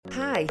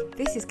Hi,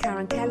 this is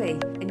Karen Kelly,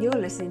 and you're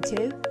listening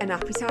to An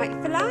Appetite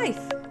for Life.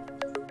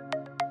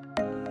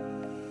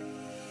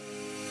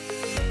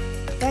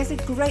 There's a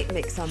great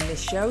mix on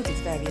this show with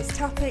various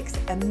topics,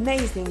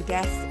 amazing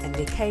guests, and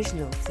the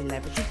occasional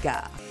celebrity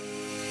guest.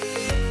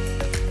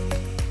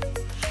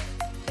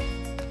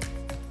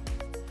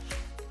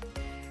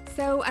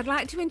 So I'd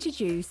like to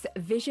introduce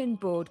Vision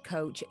Board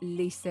coach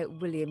Lisa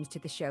Williams to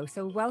the show.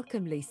 So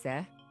welcome,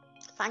 Lisa.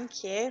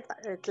 Thank you.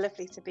 It's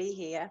lovely to be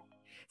here.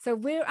 So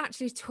we're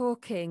actually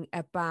talking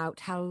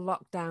about how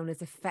lockdown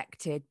has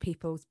affected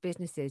people's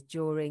businesses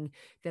during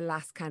the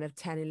last kind of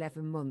 10,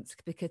 11 months,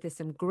 because there's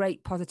some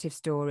great positive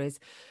stories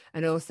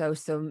and also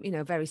some,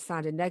 very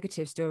sad and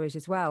negative stories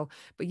as well.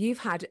 But you've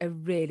had a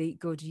really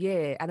good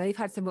year. I know you've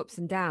had some ups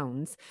and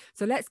downs.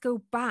 So let's go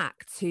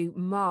back to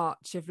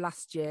March of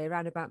last year,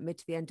 around about mid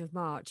to the end of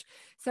March.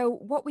 So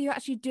what were you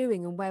actually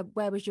doing, and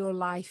where was your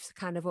life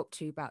kind of up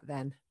to back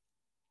then?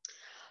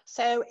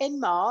 So in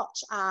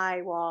March,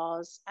 I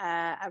was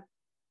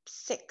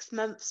 6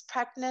 months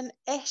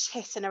pregnant-ish,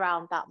 hitting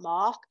around that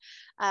mark.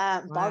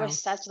 Wow.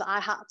 Boris said that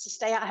I had to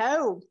stay at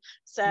home.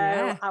 So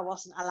Yeah. I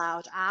wasn't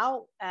allowed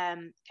out.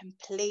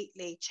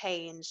 Completely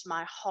changed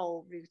my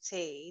whole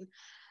routine.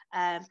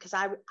 Because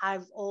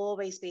I've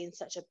always been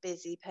such a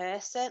busy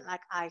person.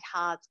 Like I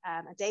had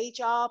a day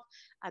job,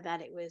 and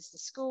then it was the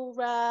school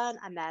run,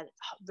 and then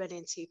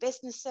running 2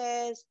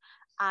 businesses.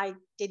 I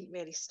didn't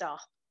really stop.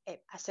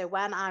 So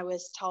when I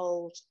was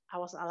told I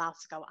wasn't allowed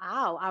to go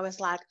out, I was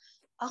like,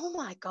 oh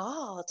my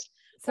God.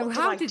 So What do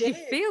how I did do? you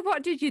feel?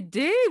 What did you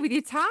do with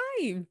your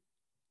time?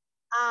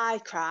 I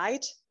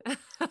cried.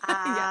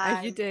 Yeah,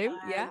 as you do.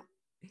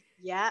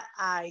 Yeah,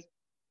 I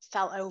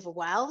felt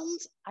overwhelmed.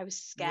 I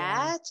was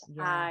Yeah.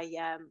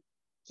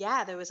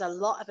 scared. There was a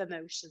lot of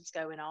emotions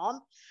going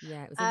on.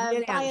 Yeah, it was a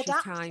really But I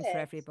anxious time for adapted.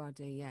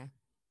 everybody. Yeah.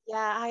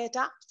 Yeah, I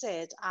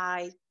adapted.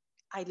 I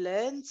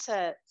learned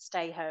to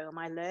stay home.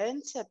 I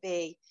learned to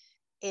be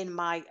in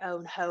my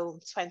own home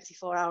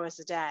 24 hours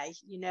a day,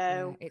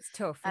 Yeah, it's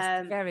tough. It's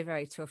Um, very,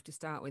 very tough to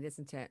start with,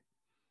 isn't it?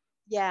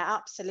 yeah,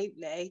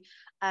 absolutely.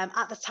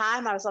 At the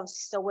time, I was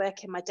obviously still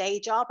working my day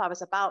job. I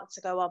was about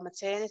to go on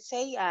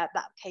maternity.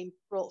 That came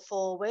brought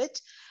forward.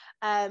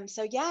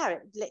 So yeah,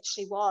 it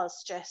literally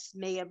was just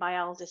me and my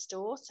eldest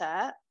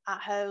daughter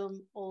at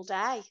home all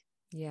day.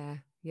 Yeah,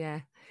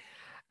 yeah.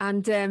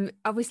 And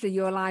obviously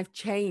your life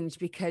changed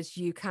because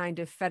you kind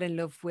of fell in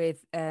love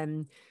with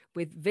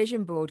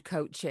vision board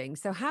coaching.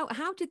 So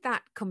how did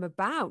that come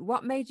about?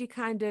 What made you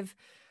kind of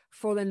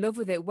fall in love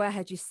with it? Where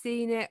had you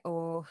seen it,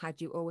 or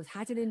had you always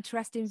had an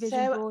interest in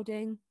vision So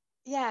boarding?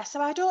 yeah, so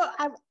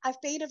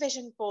I've been a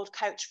vision board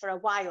coach for a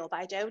while,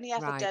 but I'd only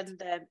ever Right. done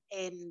them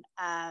in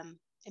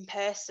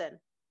person.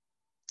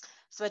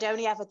 So I'd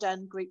only ever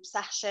done group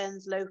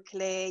sessions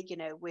locally,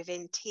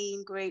 within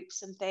team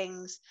groups and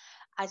things.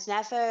 I'd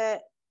never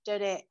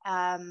done it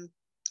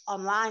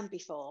online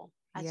before.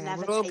 I'd Yeah,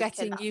 never we're all taken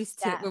getting that used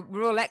to it. step.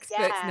 We're all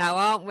experts Yeah. now,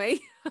 aren't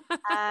we?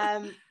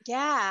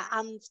 Yeah.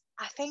 And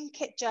I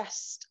think it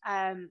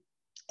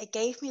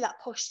gave me that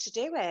push to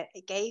do it.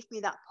 It gave me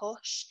that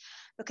push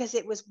because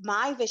it was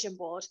my vision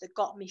board that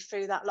got me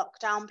through that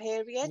lockdown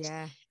period.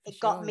 Yeah, for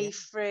It got sure. me Yeah.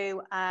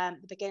 through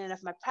the beginning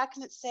of my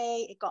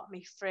pregnancy. It got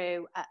me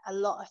through a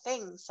lot of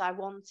things. So I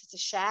wanted to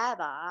share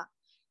that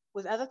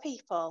with other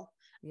people.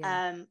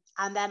 Yeah.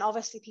 And then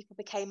obviously people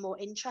became more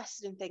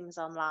interested in things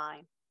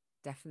online.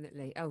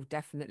 Definitely. Oh,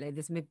 definitely.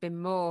 There's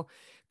been more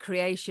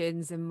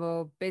creations and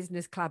more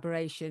business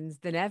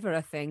collaborations than ever,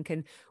 I think.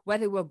 And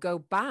whether we'll go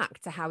back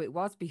to how it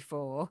was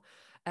before,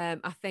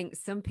 I think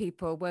some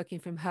people working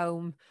from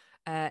home,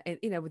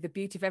 with the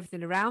beauty of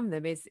everything around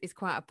them is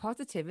quite a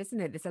positive,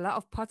 isn't it? There's a lot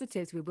of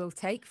positives we will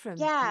take from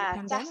the Yeah,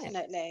 pandemic.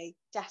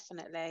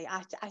 definitely.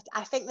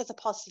 I think there's a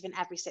positive in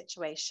every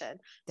situation.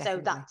 So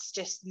Definitely. that's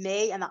just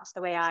me, and that's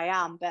the way I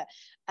am. But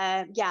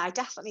yeah, I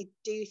definitely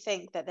do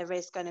think that there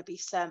is going to be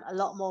a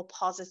lot more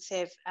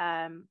positive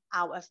out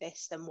of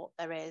this than what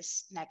there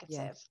is Yeah.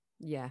 negative.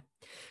 Yeah.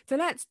 So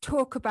let's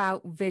talk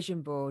about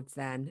vision boards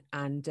then,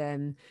 and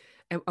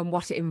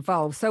what it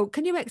involves. So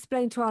can you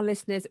explain to our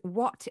listeners,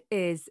 what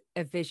is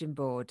a vision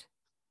board?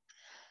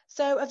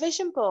 So a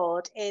vision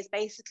board is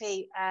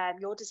basically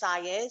your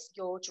desires,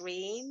 your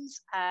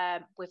dreams,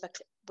 with a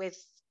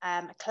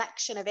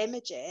collection of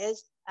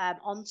images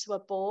onto a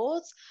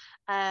board.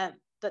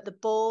 But the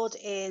board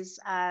is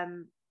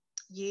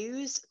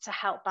used to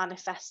help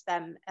manifest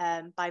them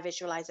by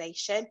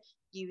visualization,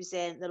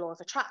 using the law of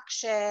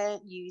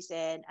attraction,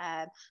 using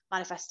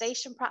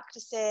manifestation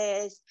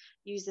practices,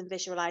 using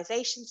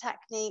visualization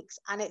techniques,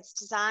 and it's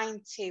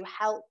designed to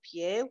help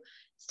you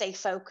stay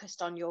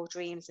focused on your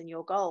dreams and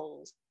your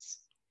goals.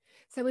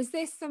 So is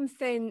this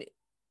something,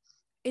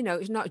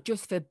 it's not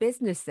just for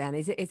business then,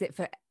 is it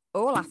for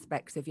all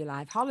aspects of your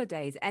life,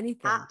 holidays,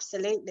 anything?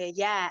 Absolutely,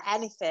 yeah,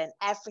 anything,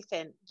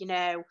 everything,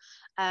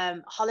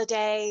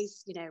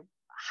 holidays,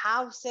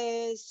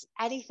 houses,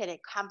 anything.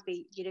 It can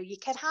be, you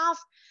can have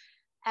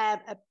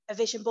a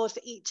vision board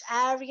for each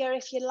area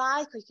if you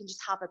like, or you can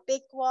just have a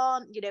big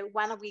one. You know,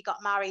 when we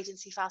got married in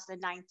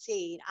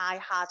 2019, I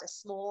had a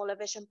smaller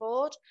vision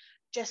board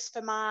just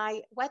for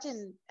my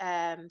wedding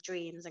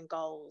dreams and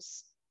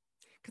goals.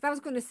 Because I was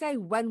going to say,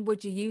 when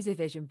would you use a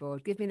vision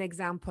board? Give me an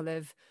example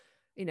of,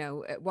 you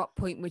know, at what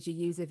point would you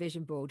use a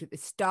vision board? At the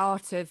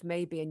start of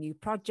maybe a new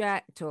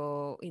project,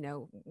 or, you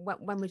know,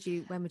 when would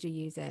you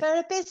use it? For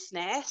a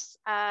business,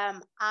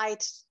 I'd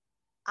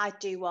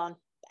do one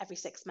every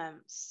 6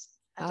 months.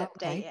 I'd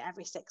update it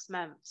every 6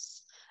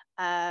 months.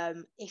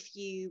 If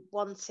you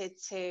wanted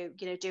to,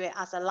 you know, do it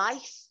as a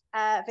life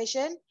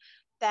vision,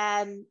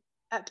 then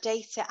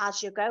update it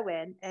as you're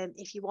going.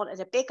 If you wanted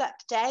a big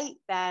update,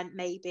 then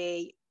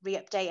maybe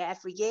re-update it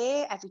every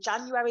year. Every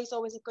January is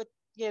always a good,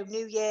 you know,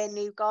 new year,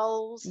 new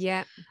goals.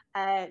 Yeah.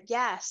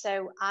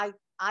 So I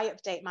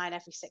update mine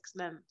every 6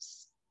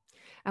 months.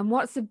 And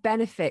what's the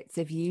benefits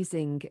of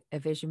using a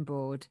vision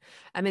board?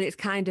 I mean, it's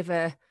kind of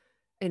a,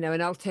 you know,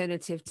 an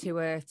alternative to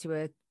a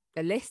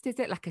list, is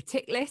it? Like a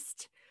tick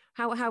list?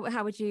 How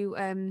would you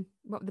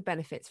what are the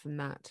benefits from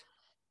that?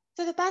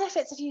 So the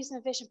benefits of using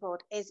a vision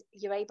board is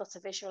you're able to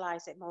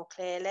visualize it more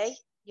clearly.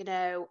 You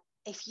know,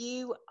 if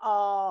you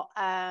are,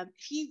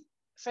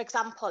 for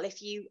example,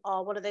 if you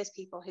are one of those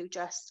people who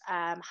just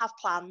have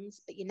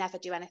plans, but you never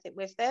do anything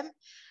with them,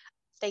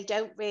 they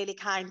don't really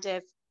kind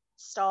of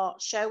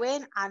start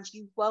showing, and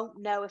you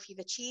won't know if you've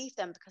achieved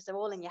them because they're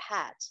all in your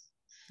head.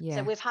 Yeah.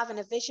 So with having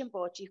a vision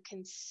board, you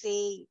can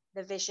see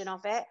the vision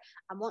of it.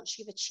 And once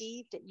you've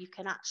achieved it, you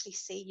can actually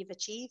see you've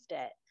achieved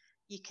it.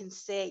 You can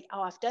see,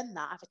 oh, I've done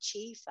that, I've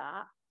achieved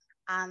that,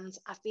 and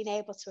I've been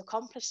able to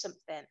accomplish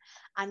something.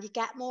 And you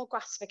get more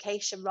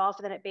gratification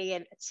rather than it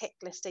being a tick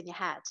list in your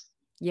head.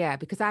 Yeah,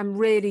 because I'm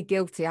really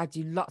guilty. I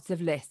do lots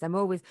of lists.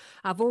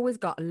 I've always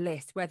got a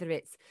list, whether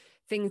it's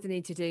things I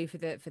need to do for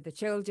the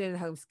children,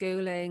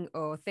 homeschooling,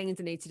 or things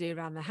I need to do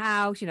around the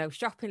house, you know,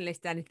 shopping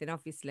list, anything,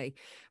 obviously.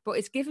 But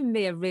it's given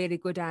me a really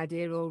good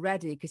idea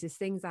already, because there's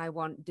things I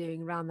want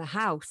doing around the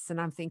house. And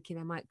I'm thinking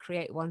I might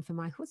create one for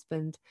my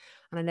husband.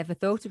 And I never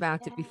thought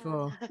about it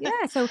before.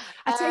 Yeah. So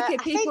I take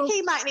it people. I think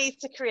he might need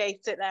to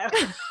create it though.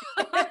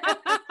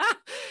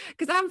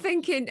 Because I'm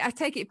thinking, I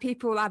take it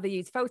people either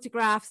use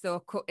photographs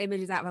or cut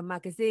images out of a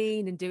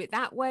magazine and do it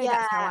that way. Yeah,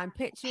 That's how I'm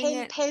picturing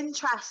it.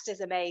 Pinterest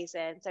is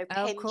amazing. So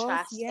Of course,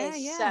 Pinterest is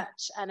yeah.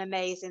 such an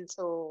amazing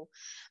tool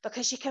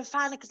because you can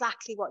find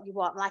exactly what you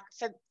want. Like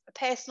for a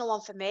personal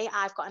one for me,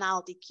 I've got an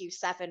Aldi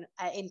Q7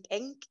 in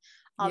pink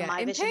on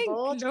my in vision pink.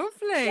 board.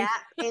 Lovely. Yeah,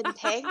 in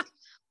pink,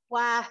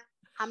 where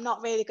I'm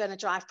not really going to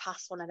drive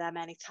past one of them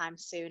anytime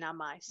soon,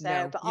 am I? So,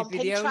 no, but on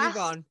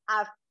Pinterest,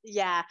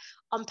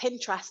 on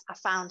Pinterest, I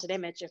found an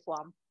image of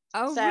one.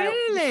 Oh, so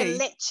really? you can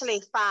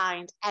literally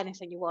find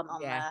anything you want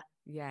on there.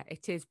 Yeah,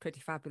 it is pretty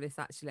fabulous,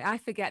 actually. I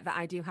forget that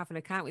I do have an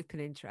account with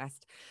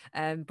Pinterest.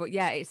 But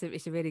yeah, it's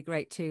a really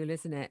great tool,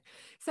 isn't it?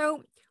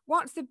 So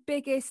what's the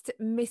biggest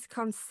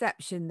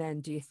misconception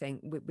then, do you think,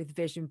 with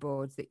vision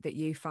boards that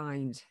you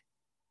find?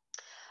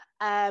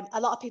 A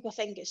lot of people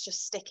think it's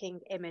just sticking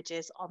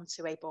images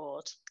onto a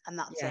board and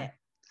that's it.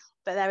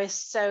 But there is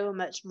so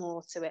much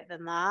more to it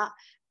than that.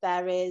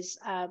 There is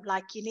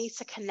like you need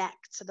to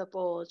connect to the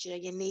board. You know,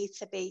 you need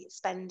to be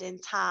spending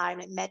time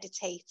like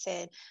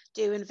meditating,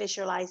 doing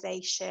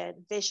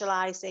visualization,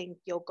 visualizing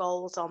your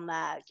goals on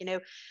there. You know,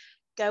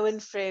 going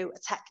through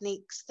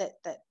techniques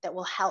that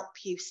will help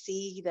you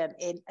see them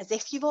in as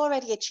if you've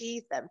already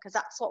achieved them, because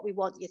that's what we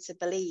want you to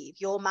believe.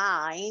 Your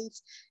mind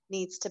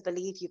needs to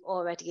believe you've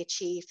already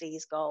achieved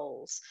these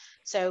goals.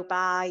 So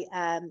by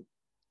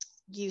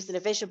using a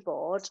vision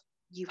board,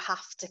 you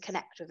have to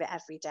connect with it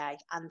every day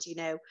and, you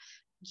know,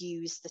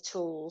 use the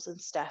tools and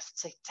stuff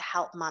to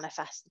help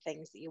manifest the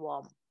things that you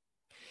want.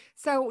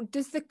 So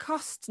does the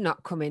cost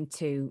not come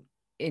into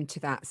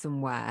that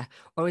somewhere,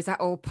 or is that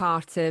all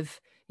part of,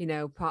 you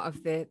know, part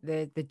of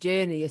the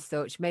journey as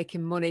such,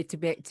 making money to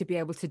be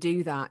able to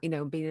do that, you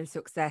know, and being a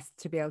success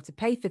to be able to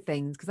pay for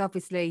things? Because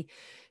obviously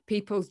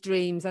people's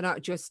dreams are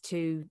not just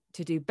to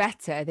do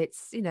better.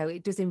 It's, you know,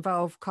 it does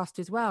involve cost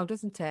as well,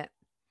 doesn't it?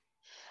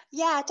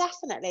 Yeah,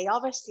 definitely.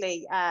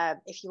 Obviously,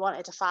 if you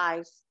wanted a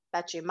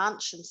 5-bedroom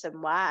mansion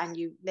somewhere and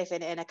you live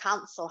in a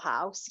council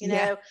house, you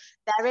know,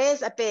 there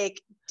is a big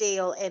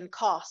deal in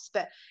cost,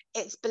 but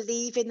it's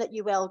believing that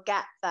you will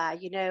get there.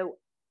 You know,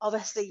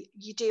 obviously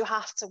you do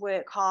have to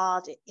work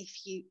hard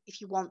if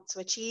you want to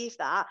achieve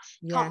that.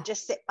 You can't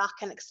just sit back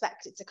and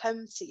expect it to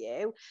come to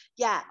you.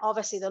 Yeah,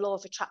 obviously the law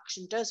of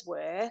attraction does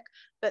work,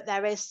 but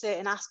there is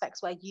certain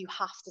aspects where you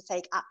have to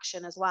take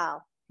action as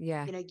well.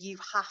 Yeah. You know, you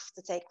have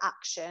to take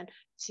action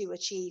to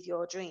achieve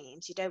your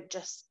dreams. You don't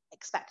just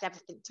expect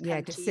everything to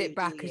come just to sit you,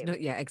 back. do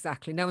you?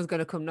 Exactly. No one's going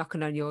to come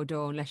knocking on your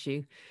door unless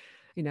you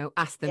know,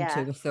 ask them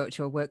to as such,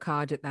 or work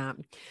hard at that.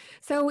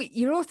 So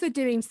you're also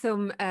doing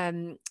some,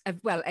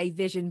 a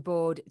vision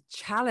board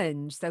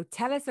challenge. So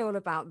tell us all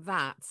about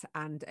that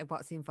and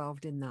what's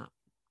involved in that.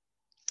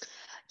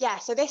 Yeah,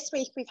 so this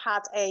week we've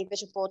had a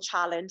vision board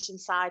challenge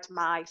inside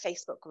my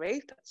Facebook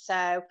group.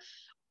 So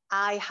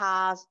I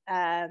have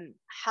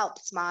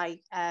helped my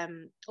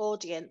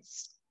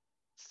audience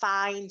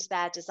find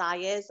their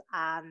desires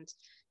and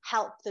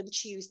help them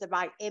choose the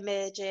right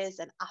images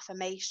and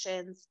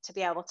affirmations to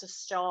be able to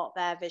start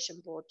their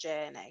vision board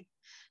journey.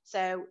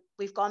 So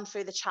we've gone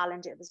through the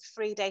challenge. It was a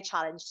 3-day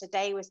challenge.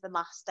 Today was the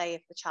last day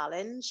of the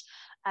challenge.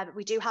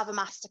 We do have a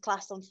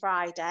masterclass on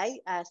Friday,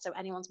 so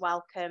anyone's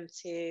welcome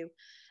to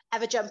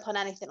ever jump on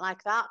anything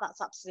like that.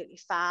 That's absolutely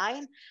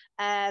fine.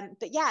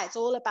 But yeah, it's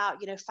all about,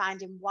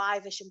 finding why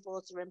vision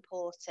boards are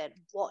important,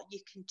 what you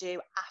can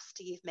do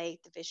after you've made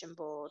the vision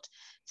board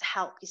to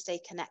help you stay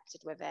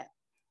connected with it.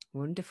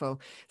 Wonderful.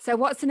 So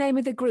what's the name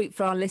of the group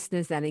for our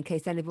listeners then, in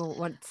case anyone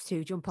wants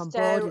to jump on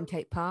board and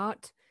take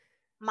part?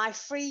 My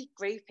free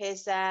group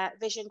is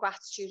Vision,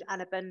 Gratitude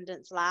and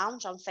Abundance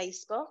Lounge on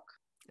Facebook.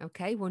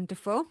 Okay,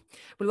 wonderful.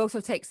 We'll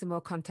also take some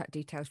more contact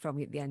details from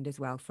you at the end as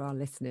well for our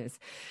listeners.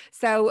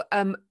 So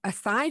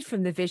aside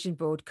from the vision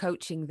board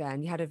coaching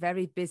then, you had a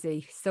very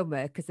busy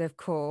summer because, of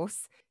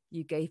course,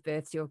 you gave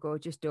birth to your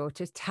gorgeous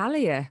daughter,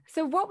 Talia.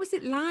 So what was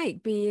it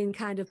like being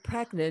kind of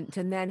pregnant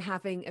and then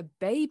having a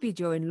baby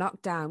during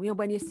lockdown,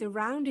 when you're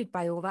surrounded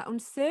by all that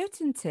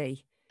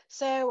uncertainty?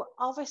 So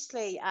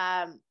obviously,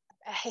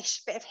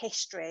 bit of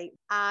history.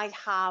 I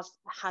have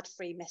had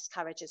 3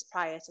 miscarriages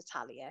prior to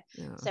Talia.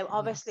 So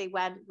obviously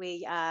when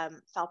we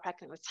fell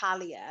pregnant with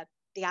Talia,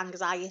 the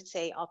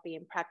anxiety of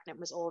being pregnant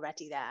was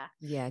already there.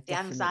 Yeah, the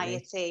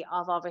anxiety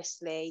of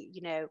obviously,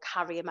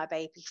 carrying my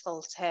baby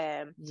full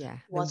term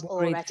was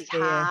already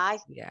high.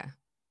 Yeah.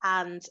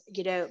 And,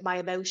 my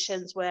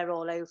emotions were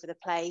all over the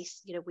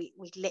place. We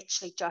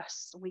literally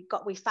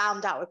we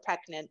found out we're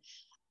pregnant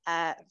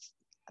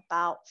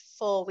about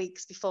 4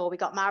 weeks before we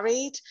got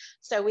married.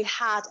 So we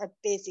had a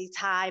busy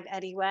time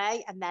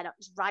anyway. And then it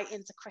was right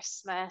into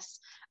Christmas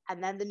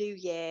and then the new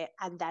year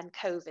and then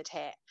COVID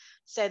hit.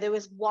 So there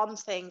was one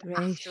thing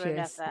after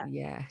another.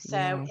 Yeah.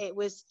 So it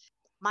was,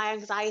 my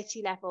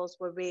anxiety levels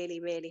were really,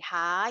 really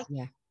high.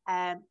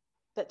 Yeah.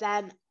 But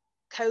then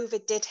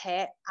COVID did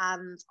hit,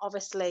 and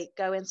obviously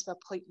going to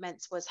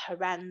appointments was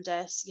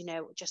horrendous,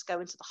 just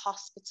going to the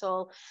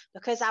hospital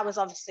because I was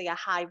obviously a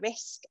high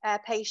risk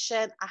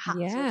patient. I had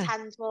to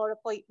attend more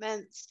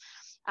appointments.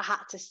 I had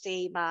to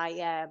see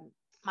my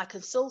my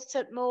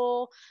consultant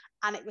more,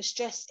 and it was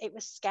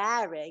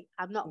scary.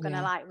 I'm not going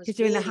to lie, it was because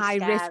you're really in a high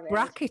scary. risk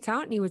bracket,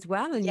 aren't you, as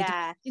well? And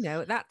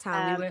at that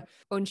time we were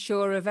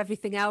unsure of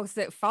everything else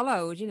that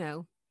followed,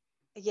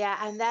 Yeah,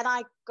 and then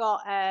I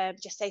got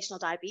gestational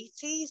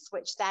diabetes,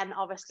 which then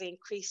obviously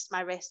increased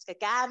my risk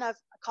again of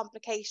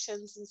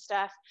complications and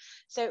stuff.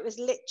 So it was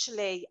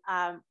literally,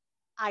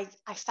 I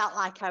felt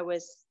like I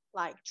was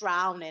like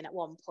drowning at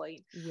one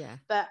point. Yeah.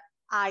 But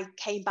I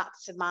came back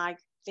to my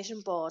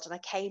vision board and I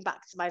came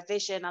back to my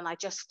vision and I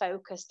just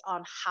focused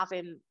on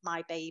having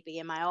my baby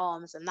in my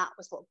arms, and that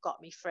was what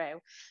got me through.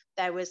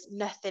 There was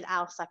nothing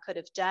else I could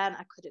have done.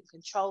 I couldn't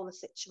control the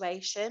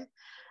situation,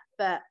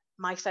 but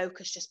my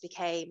focus just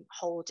became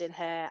holding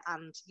her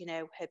and,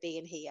 her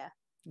being here.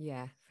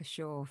 Yeah, for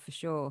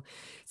sure.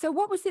 So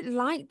what was it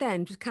like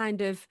then to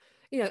kind of,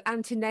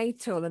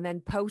 antenatal and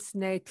then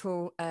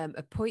postnatal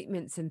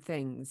appointments and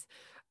things?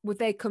 Would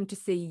they come to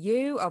see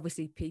you?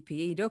 Obviously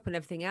PPE'd up and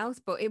everything else,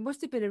 but it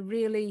must have been a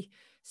really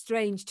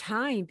strange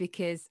time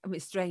because,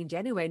 it's strange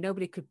anyway.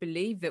 Nobody could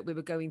believe that we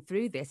were going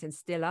through this and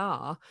still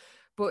are.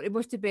 But it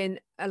must have been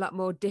a lot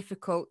more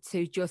difficult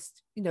to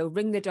just,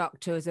 ring the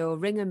doctors or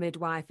ring a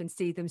midwife and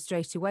see them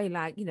straight away,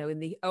 like, in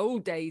the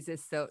old days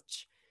as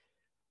such.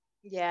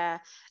 Yeah,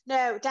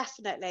 no,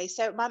 definitely.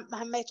 So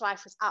my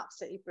midwife was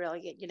absolutely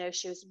brilliant.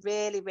 She was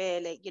really,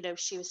 really,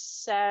 she was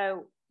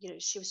so,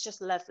 she was just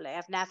lovely.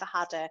 I've never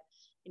had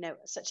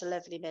such a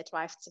lovely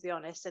midwife, to be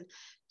honest. And,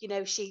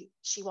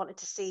 she wanted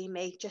to see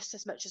me just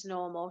as much as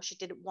normal. She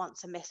didn't want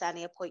to miss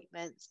any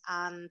appointments.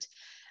 And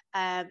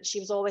she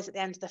was always at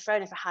the end of the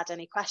phone if I had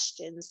any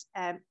questions.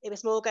 It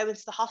was more going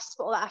to the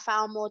hospital that I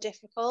found more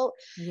difficult.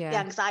 The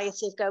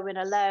anxiety of going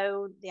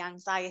alone, the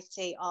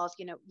anxiety of,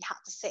 you had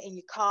to sit in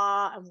your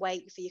car and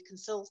wait for your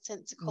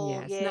consultant to call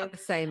you. It's not the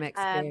same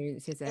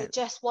experience, is it? It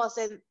just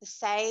wasn't the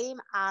same.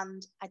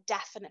 And I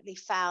definitely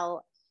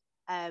felt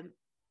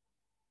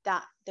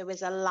that there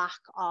was a lack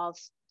of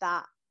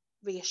that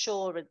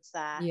reassurance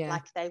there,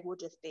 like they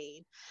would have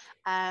been.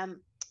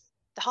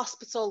 The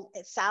hospital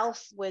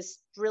itself was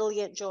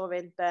brilliant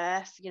during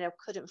birth,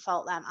 couldn't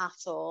fault them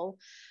at all.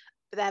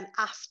 But then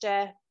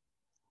after,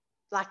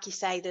 like you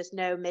say, there's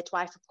no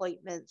midwife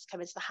appointments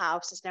coming to the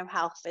house, there's no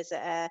health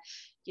visitor,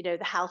 the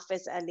health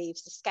visitor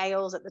leaves the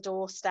scales at the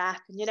doorstep,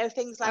 and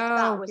things like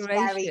that was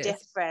very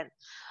different.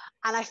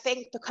 And I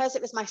think because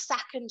it was my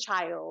second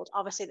child,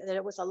 obviously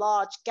there was a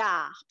large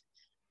gap,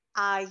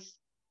 I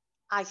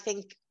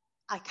think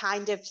I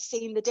kind of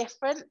seen the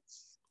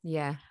difference.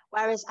 Yeah.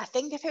 Whereas I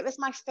think if it was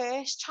my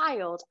first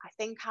child, I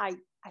think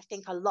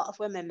a lot of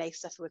women may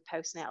suffer with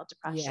postnatal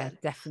depression. Yeah,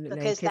 definitely.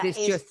 Because there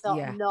is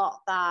not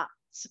that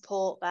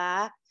support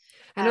there.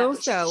 And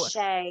also, which is a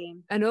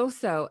shame. And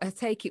also, I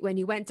take it when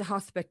you went to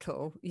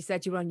hospital, you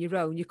said you were on your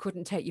own, you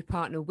couldn't take your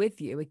partner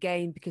with you,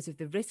 again, because of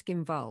the risk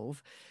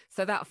involved.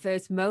 So that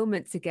first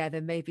moment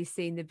together, maybe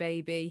seeing the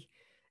baby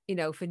you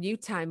know, for new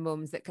time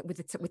mums that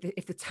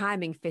if the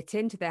timing fit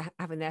into their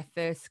having their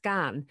first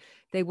scan,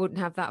 they wouldn't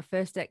have that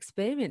first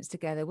experience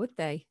together, would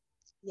they?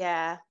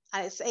 Yeah,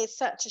 and it's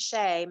such a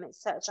shame.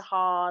 It's such a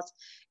hard.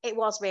 It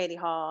was really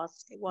hard.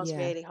 It was Yeah,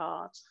 really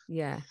hard.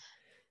 yeah.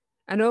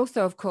 And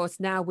also, of course,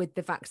 now with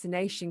the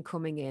vaccination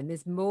coming in,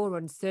 there's more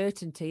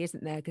uncertainty,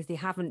 isn't there? Because they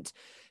haven't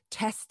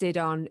tested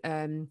on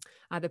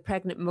either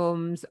pregnant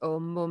mums or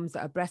mums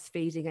that are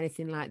breastfeeding,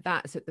 anything like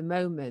that. So at the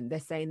moment, they're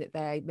saying that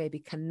they maybe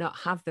cannot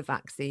have the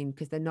vaccine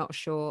because they're not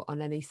sure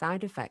on any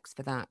side effects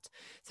for that.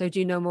 So do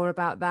you know more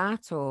about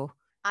that or?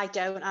 I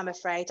don't. I'm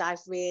afraid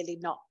I've really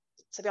not,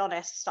 to be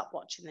honest, stopped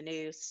watching the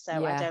news,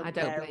 so I Yeah, I don't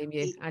don't know. blame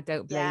you. I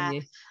don't blame Yeah,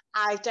 you.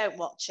 I don't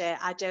watch it.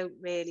 I don't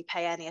really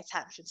pay any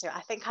attention to it.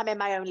 I think I'm in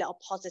my own little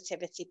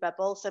positivity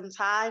bubble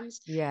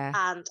sometimes, Yeah.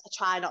 and I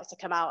try not to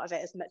come out of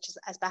it as much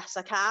as best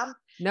I can,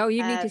 No,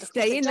 you need to because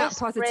stay it in that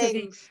just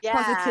brings, yeah,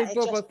 positive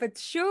bubble for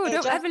sure. it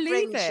Don't just ever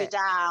leave brings you it.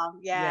 down.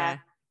 Yeah. Yeah.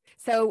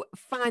 So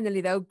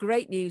finally, though,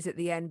 great news at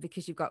the end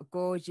because you've got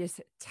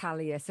gorgeous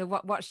Talia. So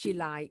what's she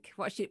like?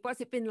 What's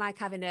it been like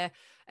having a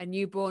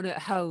newborn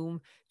at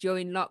home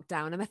during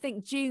lockdown? And I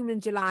think June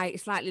and July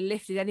it slightly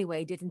lifted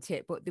anyway, didn't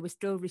it? But there were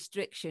still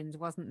restrictions,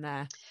 wasn't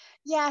there?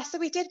 Yeah, so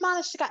we did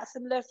manage to get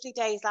some lovely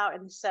days out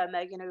in the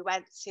summer. You know, we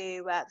went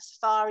to the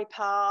safari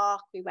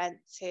park, we went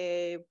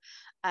to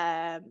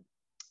um,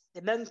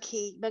 the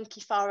monkey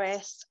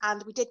forest,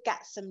 and we did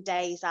get some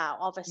days out,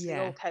 obviously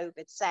Yeah. all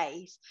COVID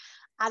safe,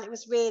 and it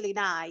was really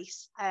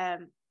nice. But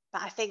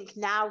I think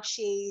now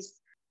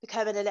she's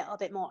becoming a little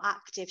bit more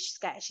active.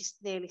 She's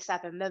nearly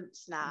 7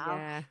 months now.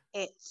 Yeah.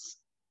 It's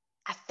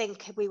I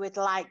think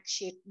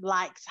she'd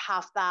like to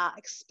have that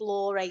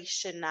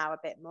exploration now a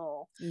bit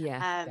more.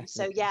 Yeah,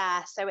 So definitely.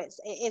 yeah, so it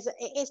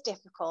is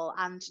difficult,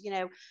 and you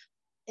know,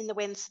 in the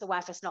winter the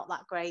weather's not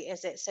that great,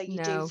 is it? So you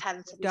do No,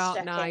 tend to be dark stuck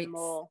in nights.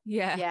 more.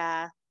 Yeah.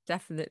 Yeah,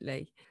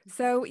 Definitely.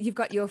 So you've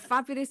got your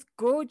fabulous,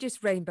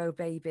 gorgeous rainbow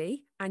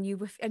baby, and you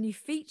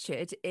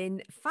featured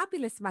in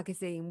Fabulous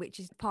magazine, which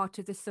is part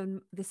of the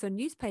Sun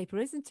newspaper,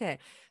 isn't it?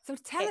 So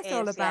tell it us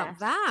all is. Yeah. about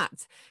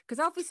that, because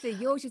obviously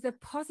yours is a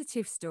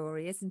positive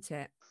story, isn't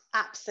it?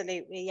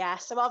 Absolutely, yeah.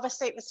 So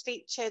obviously it was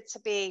featured to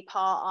be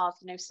part of,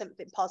 you know,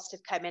 something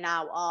positive coming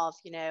out of,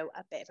 you know,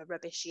 a bit of a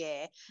rubbish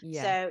year.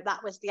 Yeah. So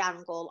that was the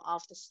angle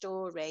of the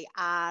story.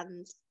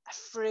 And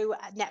through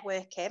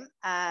networking,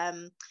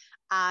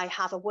 I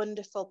have a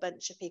wonderful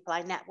bunch of people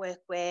I network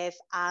with,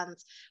 and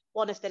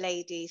one of the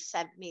ladies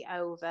sent me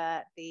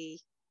over the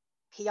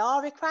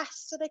PR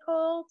requests, are they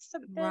called?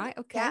 Something? Right.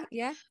 Yeah, Okay.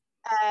 Yeah.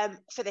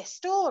 for this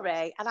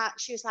story. And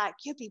she was like,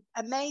 "You'd be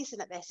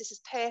amazing at this. This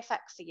is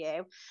perfect for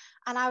you."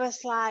 And I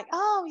was like,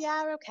 "Oh,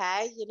 yeah,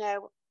 okay, you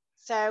know."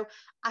 So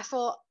I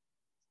thought,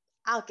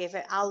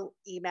 I'll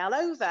email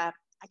over.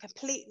 I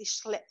completely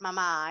slipped my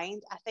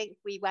mind. I think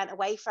we went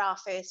away for our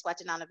first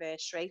wedding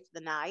anniversary for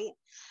the night.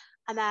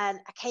 And then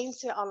I came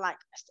to it on like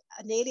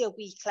nearly a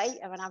week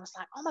later, and I was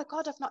like, "Oh my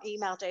God, I've not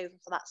emailed over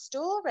for that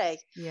story."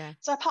 Yeah.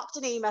 So I popped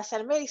an email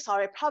saying, "I'm really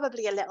sorry,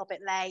 probably a little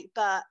bit late,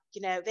 but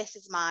you know, this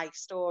is my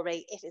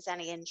story. If it's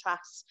any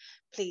interest,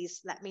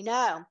 please let me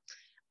know."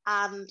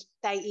 And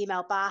they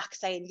emailed back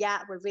saying,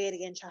 "Yeah, we're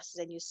really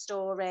interested in your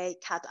story.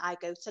 Can I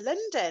go to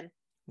London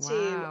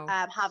to Wow.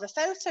 have a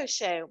photo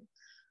shoot?"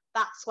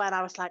 That's when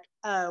I was like,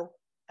 "Oh,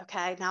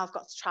 okay, now I've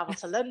got to travel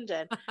to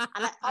London."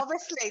 And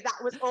obviously that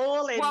was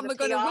all What in am the I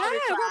going to PR wear?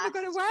 What am I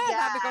going to request. wear?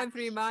 That'd be Yeah. going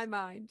through my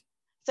mind.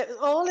 So it was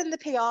all in the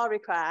PR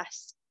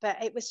request,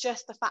 but it was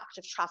just the fact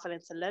of traveling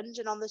to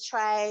London on the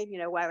train, you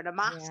know, wearing a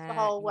mask the Yeah.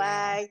 whole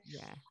Yeah. way.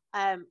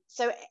 Yeah.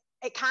 So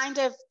it kind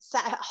of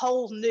set a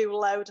whole new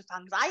load of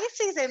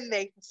anxieties in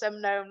me for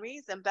some known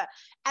reason, but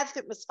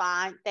everything was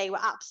fine. They were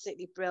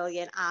absolutely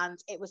brilliant, and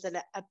it was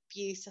a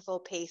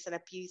beautiful piece and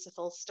a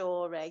beautiful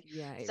story.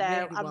 Yeah. It So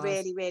really I'm was.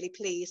 really, really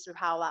pleased with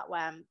how that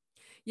went.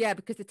 Yeah,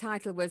 because the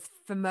title was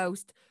for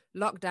most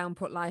lockdown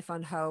put life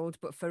on hold,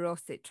 but for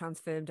us it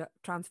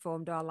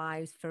transformed our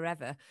lives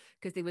forever.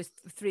 Because there was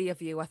three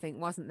of you, I think,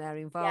 wasn't there,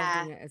 involved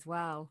in Yeah, it as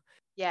well.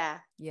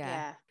 yeah, Yeah.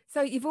 yeah.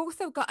 So you've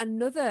also got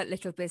another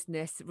little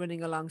business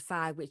running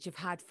alongside, which you've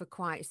had for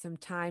quite some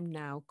time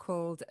now,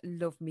 called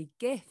Love Me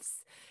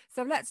Gifts.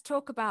 So let's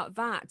talk about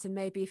that and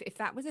maybe if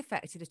that was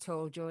affected at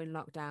all during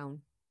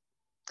lockdown.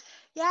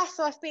 Yeah,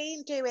 so I've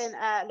been doing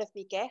Love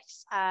Me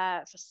Gifts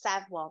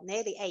for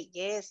nearly 8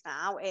 years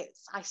now.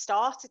 I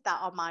started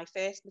that on my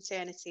first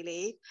maternity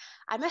leave.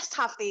 I must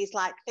have these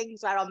like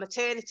things where on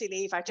maternity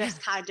leave I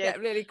just kind of Get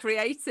really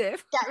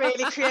creative. get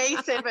really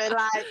creative, and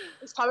like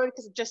it's probably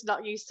because I'm just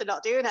not used to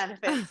not doing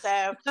anything.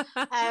 So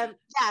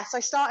yeah, so I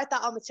started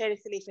that on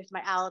maternity leave with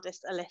my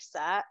eldest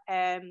Alyssa.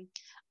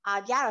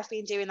 And yeah, I've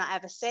been doing that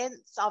ever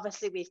since.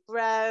 Obviously, we've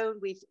grown,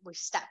 we've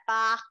stepped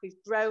back,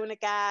 we've grown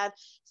again.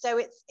 So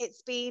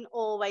it's been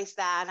always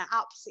there, and I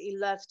absolutely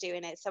love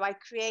doing it. So I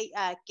create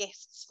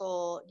gifts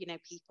for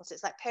people. So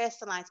it's like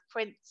personalized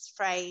prints,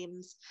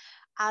 frames,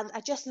 and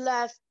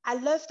I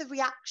love the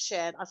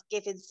reaction of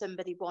giving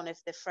somebody one of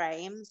the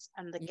frames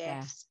and the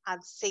Yeah. gifts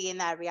and seeing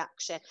their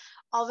reaction.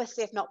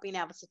 Obviously, I've not been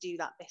able to do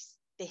that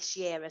this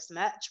year as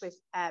much, with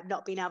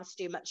not being able to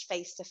do much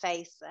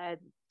face-to-face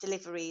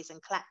deliveries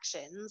and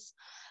collections.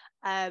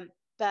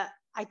 But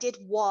I did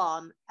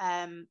one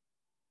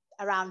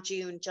around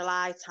June,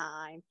 July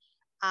time,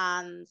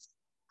 and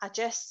I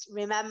just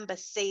remember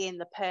seeing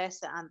the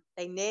person, and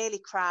they nearly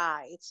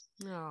cried,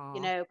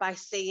 Aww. by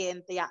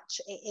seeing the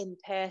actual in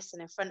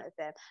person in front of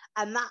them.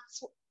 And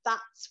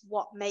that's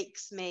what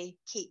makes me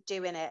keep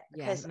doing it,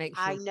 Yeah, because it makes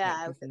I you tick,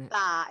 know doesn't it?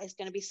 that is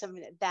going to be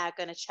something that they're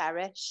going to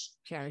Cherish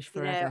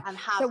forever. and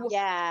have, So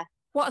yeah.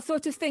 what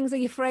sort of things are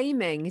you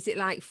framing? Is it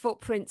like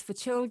footprints for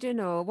children,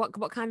 or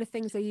what kind of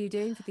things are you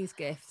doing for these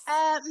gifts?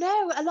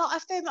 No, a lot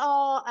of them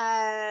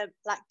are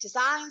like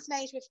designs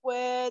made with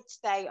words.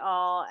 They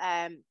are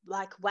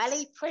like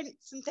welly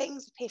prints and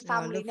things with Oh,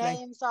 family lovely.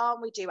 names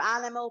on. We do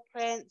animal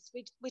prints.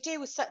 We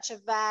do such a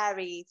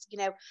varied,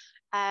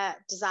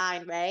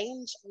 design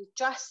range. We've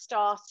just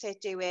started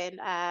doing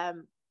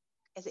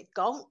is it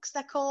gonks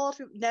they're called?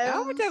 Oh,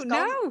 I Gnomes, don't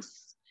know.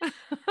 gonks.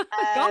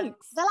 Gonks.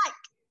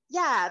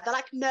 They're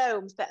like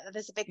gnomes, but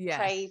there's a big Yeah,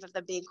 crave of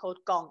them being called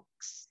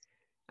gonks.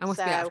 I must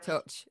be out of So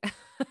touch.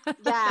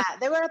 yeah,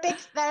 they're a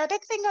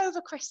big thing over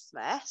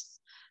Christmas,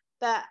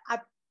 but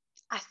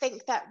I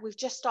think that we've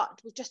just done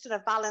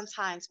a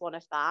Valentine's one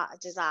of that, a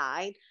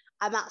design,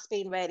 and that's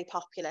been really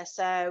popular.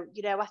 So,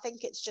 I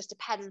think it's just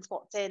depends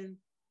what's in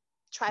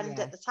trend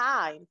Yeah. at the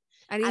time,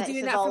 And are you and it's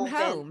doing that from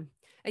evolving. home?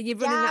 Are you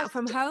running Yeah, that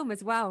from home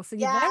as well? So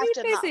you're yeah, very I've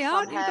done that busy, from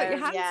aren't you? You've got your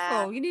home. hands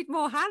Yeah. full. You need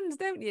more hands,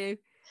 don't you?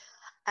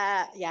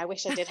 Yeah, I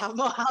wish I did have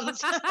more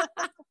hands.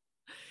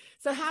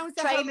 So how's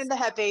the Train home? in the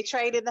hubby,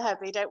 train in the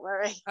hubby, don't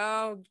worry.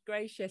 Oh,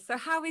 gracious. So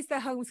how is the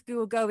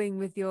homeschool going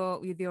with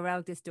your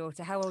eldest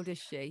daughter? How old is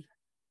she?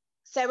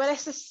 So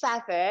Melissa's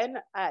 7,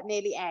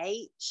 nearly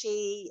 8.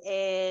 She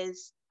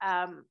is.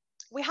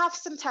 We have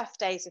some tough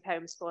days with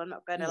homeschool. I'm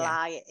not going to Yeah.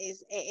 lie.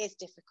 It is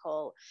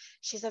difficult.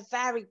 She's a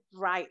very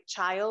bright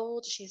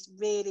child. She's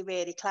really,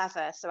 really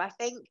clever. So I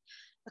think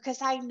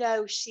because I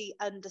know she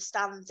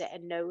understands it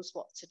and knows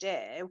what to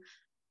do,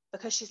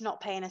 because she's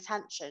not paying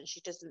attention, she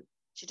doesn't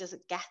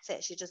get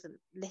it. She doesn't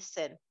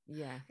listen.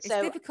 Yeah. It's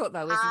So difficult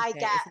though, isn't I it?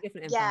 get It's a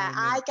different yeah, I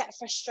environment. get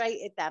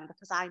frustrated then,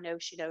 because I know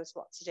she knows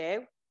what to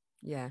do.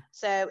 Yeah.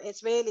 So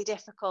it's really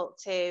difficult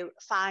to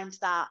find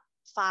that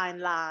fine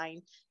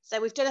line. So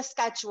we've done a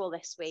schedule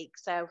this week.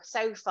 So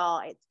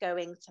far it's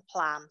going to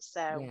plan.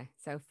 So Yeah.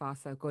 So far,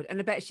 so good. And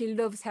I bet she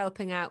loves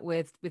helping out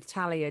with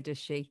Talia, does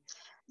she?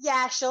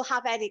 yeah, she'll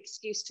have any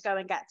excuse to go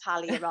and get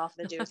Talia rather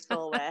than do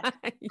schoolwork. I'll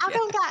Yeah.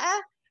 go and get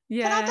her.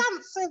 Can I Yeah.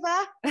 dance with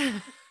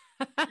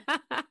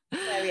her?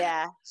 So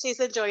yeah, she's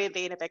enjoying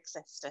being a big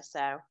sister.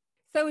 So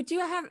So do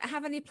you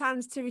have any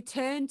plans to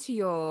return to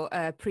your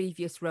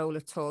previous role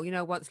at all?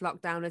 Once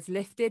lockdown has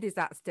lifted, is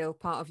that still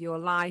part of your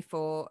life,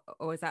 or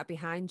is that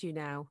behind you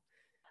now?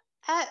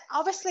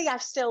 obviously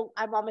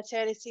I'm on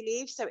maternity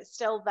leave, so it's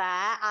still there.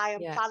 I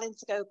am Yeah. planning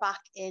to go back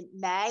in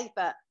May,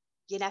 but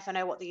you never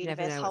know what the You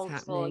never universe know what's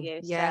holds for happening.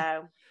 you.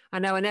 Yeah. So I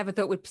know. I never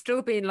thought we'd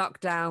still be in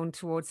lockdown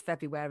towards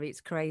February.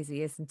 It's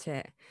crazy, isn't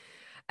it?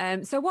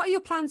 So what are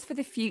your plans for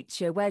the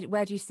future?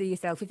 Where do you see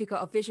yourself? Have you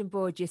got a vision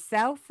board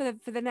yourself for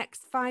the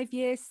next 5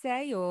 years,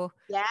 say, or?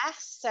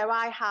 yes, so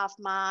I have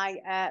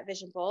my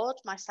vision board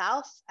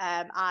myself.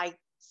 I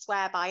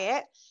swear by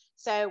it.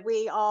 So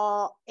we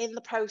are in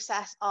the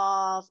process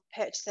of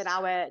purchasing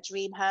our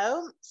dream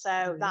home. Oh,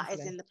 So that is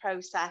lovely. in the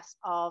process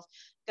of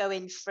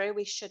going through.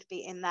 We should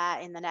be in there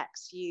in the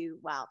next few,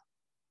 well,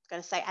 I'm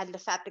going to say end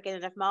of Feb,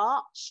 beginning of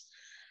March.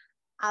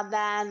 And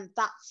then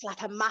that's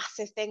like a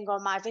massive thing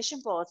on my vision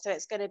board. So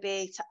it's going to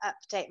be to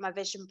update my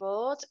vision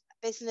board.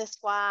 Business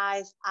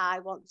wise, I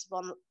want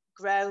to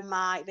grow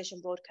my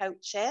vision board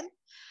coaching,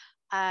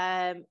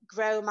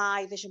 grow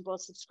my vision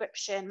board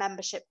subscription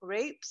membership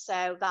group.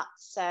 So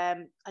that's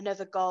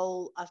another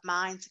goal of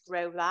mine, to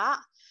grow that.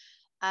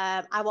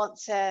 I want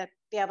to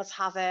be able to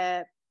have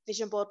a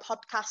vision board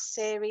podcast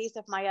series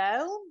of my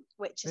own,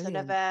 which is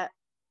Brilliant. another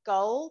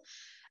goal.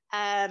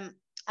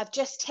 I've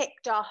just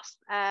ticked off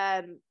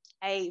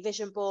a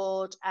vision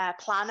board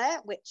planner,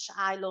 which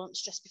I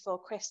launched just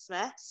before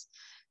Christmas.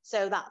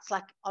 So that's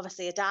like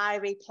obviously a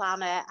diary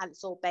planner, and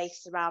it's all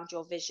based around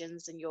your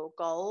visions and your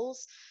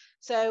goals.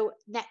 So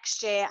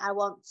next year I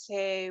want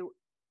to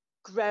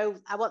grow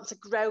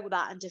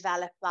that and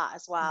develop that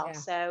as well. Yeah.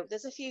 So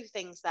there's a few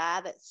things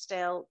there that's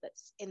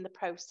in the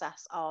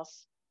process of.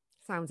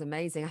 Sounds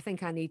amazing. I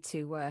think I need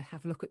to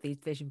have a look at these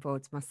vision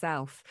boards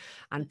myself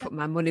and put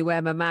my money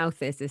where my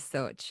mouth is, as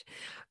such.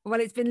 Well,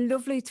 it's been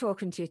lovely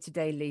talking to you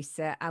today,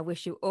 Lisa. I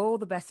wish you all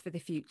the best for the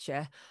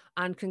future,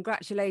 and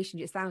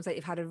congratulations. It sounds like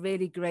you've had a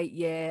really great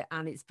year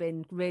and it's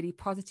been really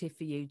positive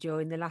for you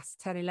during the last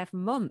 10, 11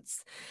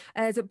 months.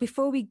 So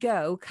before we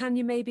go, can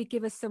you maybe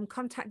give us some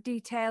contact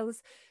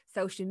details,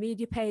 social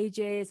media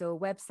pages or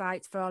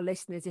websites for our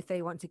listeners if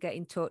they want to get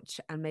in touch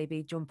and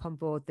maybe jump on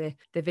board the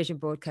vision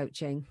board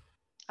coaching?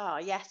 Oh,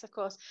 yes, of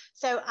course.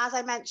 So, as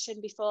I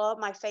mentioned before,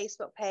 my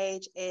Facebook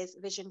page is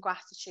Vision,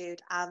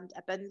 Gratitude and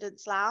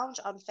Abundance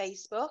Lounge on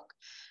Facebook.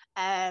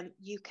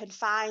 You can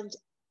find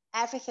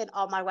everything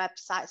on my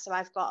website. So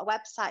I've got a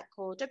website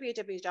called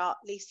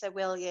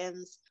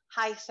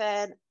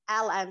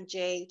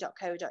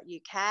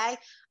www.lisawilliams-lmg.co.uk.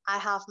 I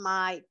have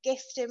my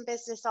gifting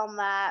business on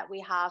there.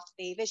 We have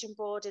the vision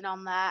boarding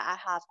on there. I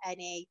have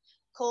any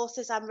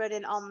courses I'm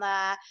running on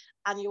there,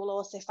 and you will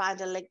also find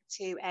a link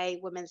to a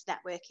women's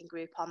networking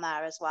group on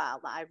there as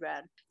well that I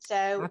run.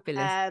 So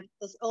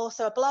there's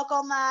also a blog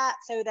on there,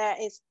 so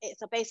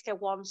it's basically a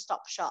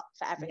one-stop shop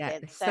for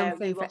everything. So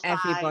something for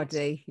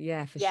everybody.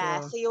 Sure.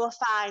 So you will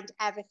find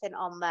everything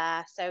on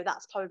there. So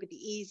that's probably the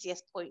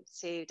easiest point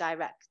to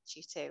direct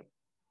you to.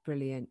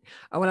 Brilliant.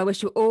 Oh, well, I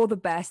wish you all the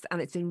best, and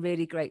it's been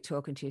really great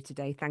talking to you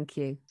today. Thank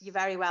you. You're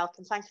very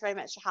welcome. Thank you very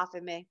much for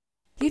having me.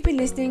 You've been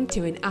listening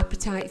to An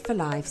Appetite for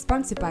Life,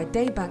 sponsored by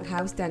Daybank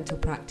House Dental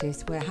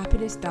Practice, where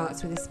happiness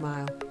starts with a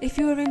smile. If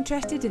you are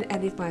interested in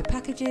any of my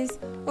packages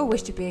or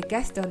wish to be a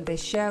guest on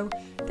this show,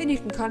 then you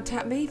can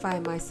contact me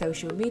via my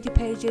social media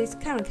pages,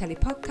 Karen Kelly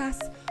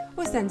Podcasts,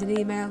 or send an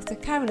email to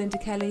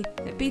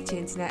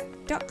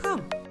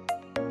karenlindakelly@btinternet.com.